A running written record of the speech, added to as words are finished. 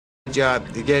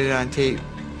job to get it on tape.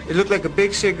 It looked like a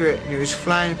big cigarette and it was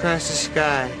flying across the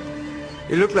sky.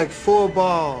 It looked like 4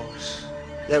 balls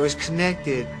that was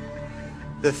connected.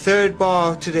 The third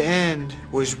ball to the end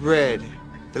was red.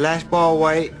 The last ball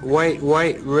white, white,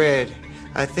 white, red.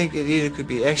 I think it either could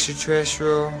be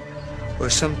extraterrestrial or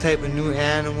some type of new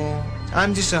animal.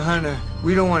 I'm just a hunter.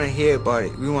 We don't want to hear about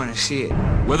it. We want to see it.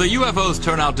 Whether UFOs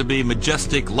turn out to be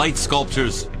majestic light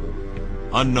sculptures,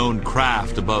 unknown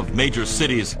craft above major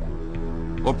cities,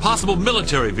 or possible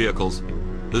military vehicles,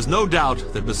 there's no doubt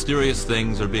that mysterious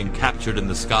things are being captured in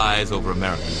the skies over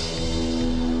America.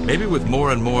 Maybe with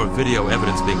more and more video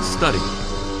evidence being studied,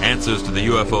 answers to the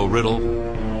UFO riddle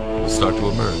will start to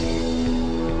emerge.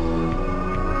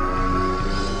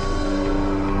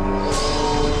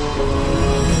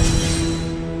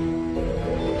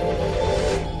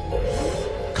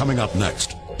 Coming up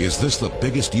next, is this the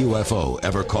biggest UFO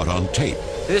ever caught on tape?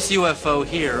 This UFO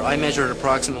here, I measured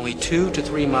approximately 2 to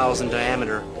 3 miles in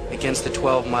diameter against the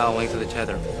 12-mile length of the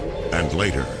tether. And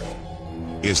later,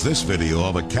 is this video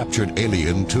of a captured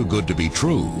alien too good to be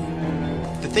true?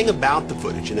 The thing about the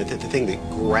footage, and the thing that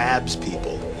grabs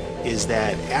people, is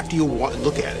that after you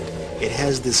look at it, it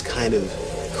has this kind of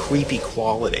creepy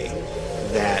quality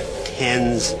that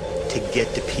tends to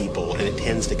get to people, and it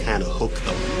tends to kind of hook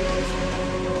them.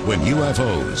 When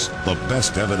UFOs, the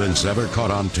best evidence ever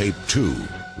caught on tape 2,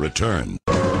 return.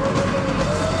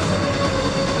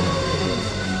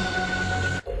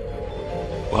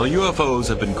 While UFOs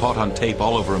have been caught on tape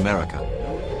all over America,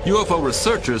 UFO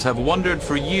researchers have wondered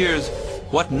for years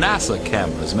what NASA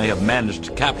cameras may have managed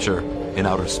to capture in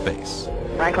outer space.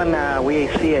 Franklin, we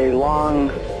see a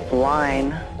long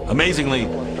line. Amazingly,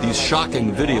 these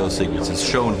shocking video sequences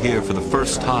shown here for the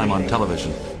first time on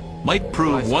television might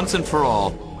prove once and for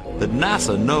all that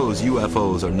NASA knows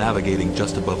UFOs are navigating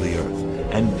just above the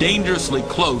Earth and dangerously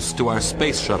close to our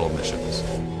space shuttle missions.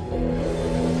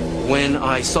 When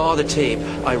I saw the tape,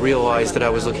 I realized that I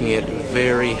was looking at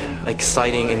very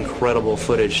exciting, incredible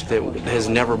footage that has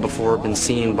never before been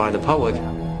seen by the public.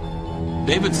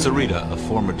 David Sarita, a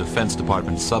former Defense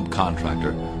Department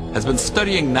subcontractor, has been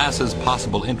studying NASA's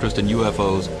possible interest in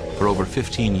UFOs for over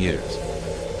 15 years.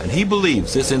 And he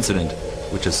believes this incident,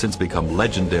 which has since become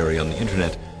legendary on the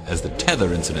internet as the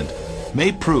Tether incident,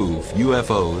 may prove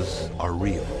UFOs are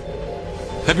real.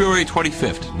 February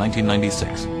 25th,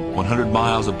 1996, 100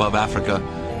 miles above Africa,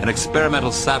 an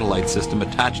experimental satellite system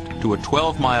attached to a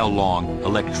 12-mile-long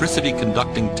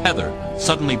electricity-conducting tether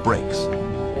suddenly breaks.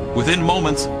 Within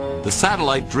moments, the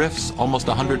satellite drifts almost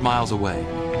 100 miles away.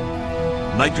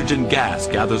 Nitrogen gas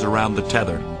gathers around the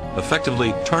tether,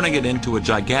 effectively turning it into a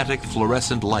gigantic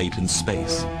fluorescent light in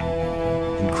space.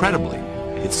 Incredibly,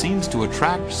 it seems to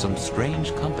attract some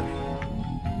strange company.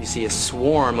 You see a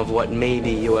swarm of what may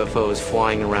be UFOs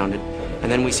flying around it,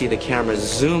 and then we see the cameras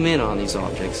zoom in on these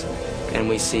objects, and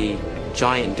we see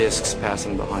giant discs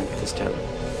passing behind this tether.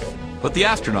 But the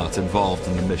astronauts involved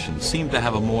in the mission seem to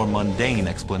have a more mundane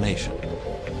explanation.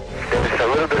 There's a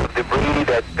little bit of debris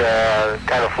that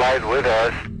kind of flies with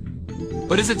us.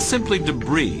 But is it simply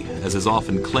debris, as is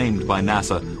often claimed by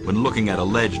NASA when looking at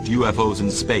alleged UFOs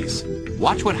in space?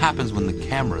 Watch what happens when the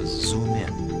cameras zoom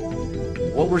in.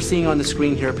 What we're seeing on the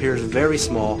screen here appears very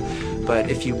small, but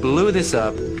if you blew this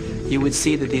up, you would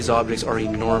see that these objects are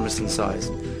enormous in size.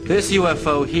 This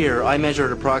UFO here, I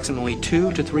measured approximately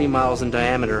 2 to 3 miles in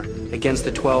diameter against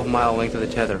the 12-mile length of the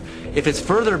tether. If it's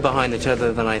further behind the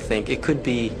tether than I think, it could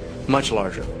be much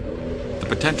larger. The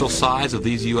potential size of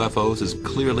these UFOs is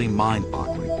clearly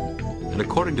mind-boggling. And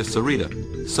according to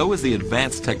Sarita, so is the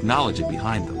advanced technology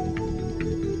behind them.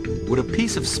 Would a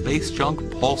piece of space junk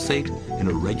pulsate in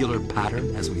a regular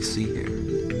pattern as we see here?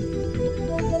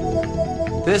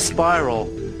 This spiral,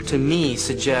 to me,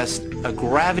 suggests a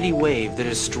gravity wave that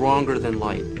is stronger than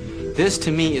light. This,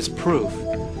 to me, is proof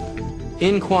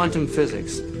in quantum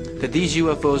physics that these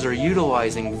UFOs are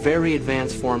utilizing very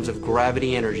advanced forms of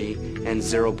gravity energy and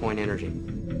zero-point energy.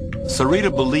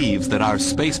 Sarita believes that our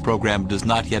space program does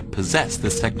not yet possess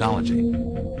this technology,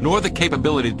 nor the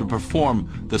capability to perform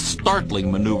the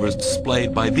startling maneuvers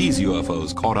displayed by these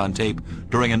UFOs caught on tape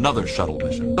during another shuttle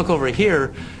mission. Look over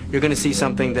here, you're going to see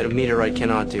something that a meteorite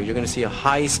cannot do. You're going to see a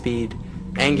high-speed,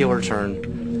 angular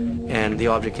turn, and the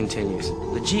object continues.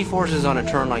 The G-forces on a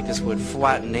turn like this would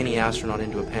flatten any astronaut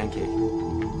into a pancake.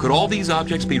 Could all these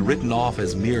objects be written off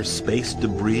as mere space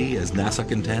debris, as NASA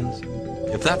contends?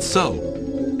 If that's so,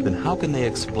 then how can they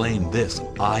explain this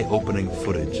eye-opening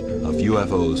footage of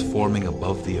UFOs forming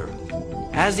above the Earth?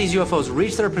 As these UFOs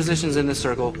reach their positions in the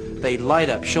circle, they light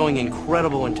up, showing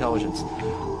incredible intelligence.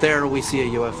 There we see a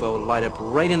UFO light up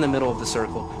right in the middle of the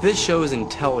circle. This shows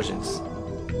intelligence.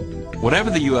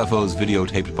 Whatever the UFOs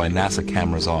videotaped by NASA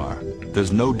cameras are,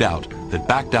 there's no doubt that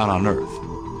back down on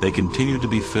Earth, they continue to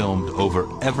be filmed over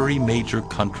every major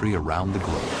country around the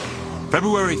globe.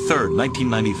 February 3rd,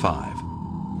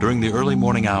 1995. During the early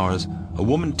morning hours, a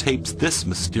woman tapes this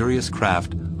mysterious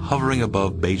craft hovering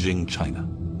above Beijing, China.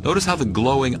 Notice how the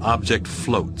glowing object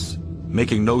floats,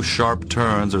 making no sharp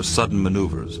turns or sudden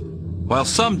maneuvers. While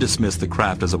some dismiss the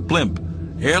craft as a blimp,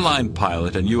 airline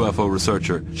pilot and UFO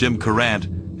researcher Jim Courant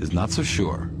is not so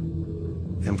sure.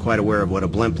 I'm quite aware of what a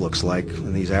blimp looks like,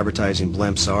 and these advertising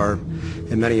blimps are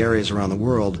in many areas around the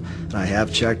world. And I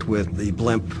have checked with the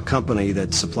blimp company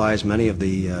that supplies many of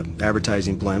the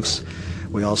advertising blimps.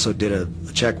 We also did a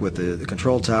check with the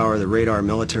control tower, the radar,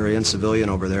 military and civilian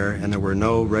over there, and there were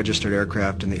no registered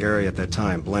aircraft in the area at that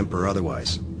time, blimp or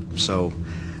otherwise. So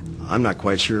I'm not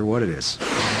quite sure what it is.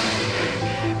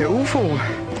 The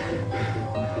UFO.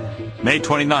 May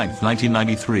 29th,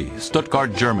 1993,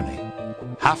 Stuttgart, Germany.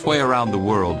 Halfway around the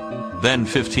world, then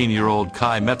 15-year-old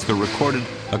Kai Metzger recorded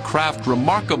a craft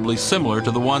remarkably similar to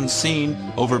the one seen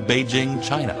over Beijing,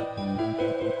 China.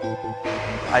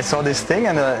 I saw this thing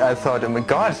and I thought, oh my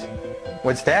God,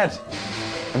 what's that?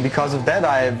 And because of that,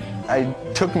 I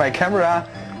took my camera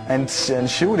and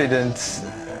shoot it, and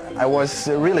I was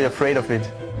really afraid of it.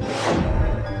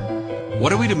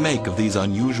 What are we to make of these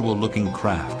unusual-looking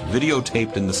craft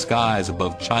videotaped in the skies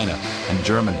above China and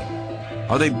Germany?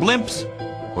 Are they blimps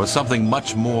or something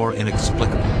much more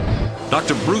inexplicable?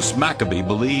 Dr. Bruce Maccabee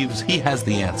believes he has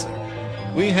the answer.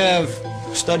 We have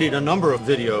studied a number of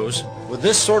videos with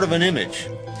this sort of an image,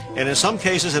 and in some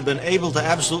cases have been able to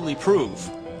absolutely prove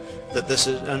that this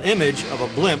is an image of a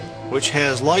blimp which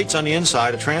has lights on the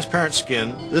inside, a transparent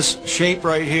skin. This shape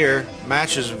right here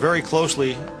matches very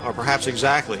closely, or perhaps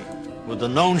exactly, with the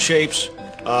known shapes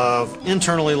of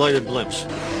internally lighted blimps.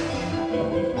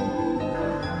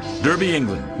 Derby,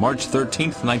 England, March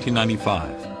 13th,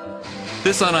 1995.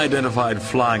 This unidentified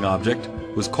flying object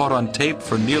was caught on tape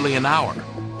for nearly an hour.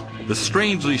 The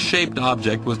strangely shaped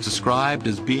object was described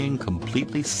as being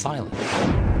completely silent.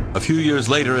 A few years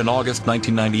later, in August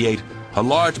 1998, a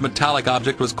large metallic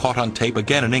object was caught on tape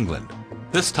again in England,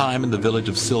 this time in the village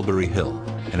of Silbury Hill,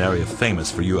 an area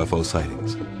famous for UFO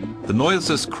sightings. The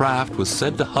noiseless craft was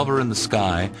said to hover in the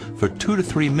sky for 2 to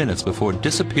 3 minutes before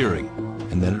disappearing,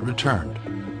 and then it returned,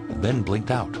 and then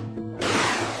blinked out.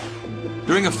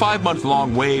 During a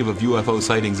 5-month-long wave of UFO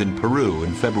sightings in Peru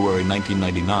in February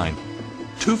 1999,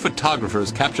 2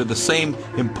 photographers captured the same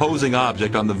imposing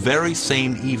object on the very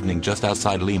same evening just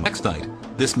outside Lima. Next night,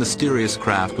 this mysterious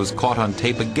craft was caught on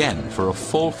tape again for a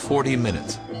full 40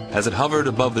 minutes as it hovered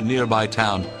above the nearby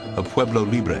town of Pueblo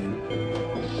Libre.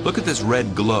 Look at this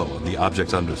red glow of the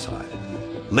object's underside.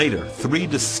 Later, 3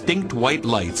 distinct white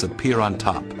lights appear on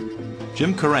top.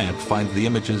 Jim Courant finds the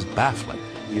images baffling.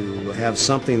 You have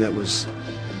something that was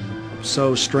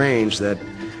so strange that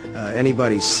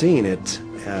anybody seen it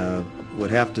would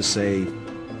have to say,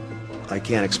 I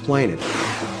can't explain it.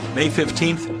 May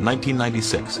 15th,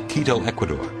 1996, Quito,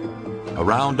 Ecuador. A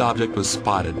round object was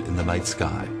spotted in the night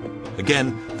sky.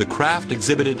 Again, the craft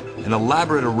exhibited an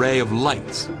elaborate array of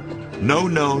lights. No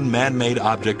known man-made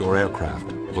object or aircraft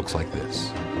looks like this.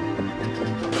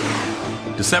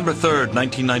 December 3rd,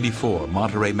 1994,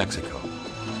 Monterrey, Mexico.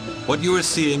 What you are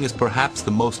seeing is perhaps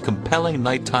the most compelling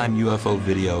nighttime UFO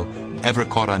video ever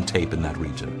caught on tape in that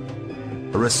region.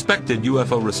 A respected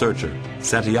UFO researcher,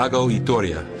 Santiago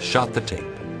Itoria, shot the tape.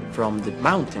 From the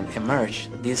mountain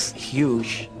emerged this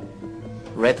huge,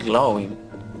 red glowing,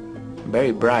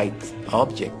 very bright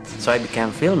object. So I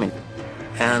began filming,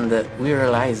 and we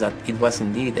realized that it was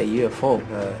indeed a UFO,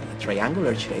 a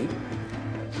triangular shape,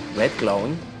 red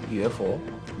glowing UFO,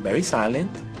 very silent,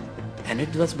 and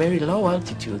it was very low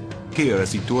altitude. Here,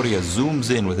 as Itoria zooms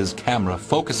in with his camera,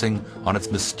 focusing on its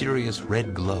mysterious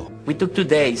red glow. We took 2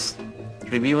 days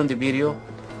reviewing the video,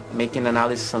 making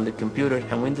analysis on the computer,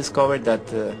 and we discovered that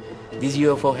this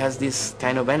UFO has this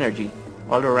kind of energy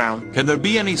all around. Can there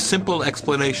be any simple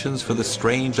explanations for the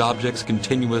strange objects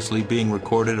continuously being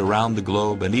recorded around the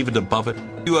globe and even above it?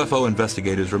 UFO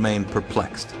investigators remain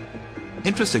perplexed.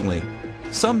 Interestingly,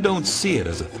 some don't see it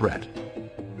as a threat,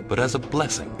 but as a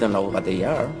blessing. Don't know what they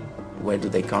are, where do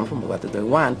they come from, what do they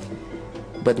want,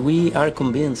 but we are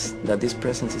convinced that this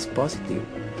presence is positive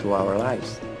to our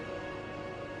lives.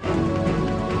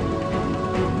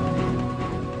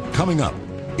 Coming up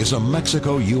is a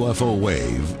Mexico UFO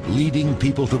wave leading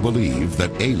people to believe that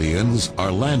aliens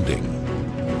are landing.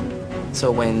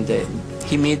 So when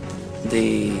he met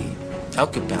the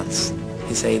occupants,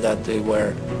 he said that they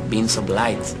were beings of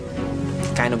light,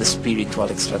 kind of spiritual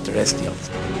extraterrestrials.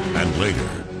 And later,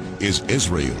 is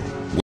Israel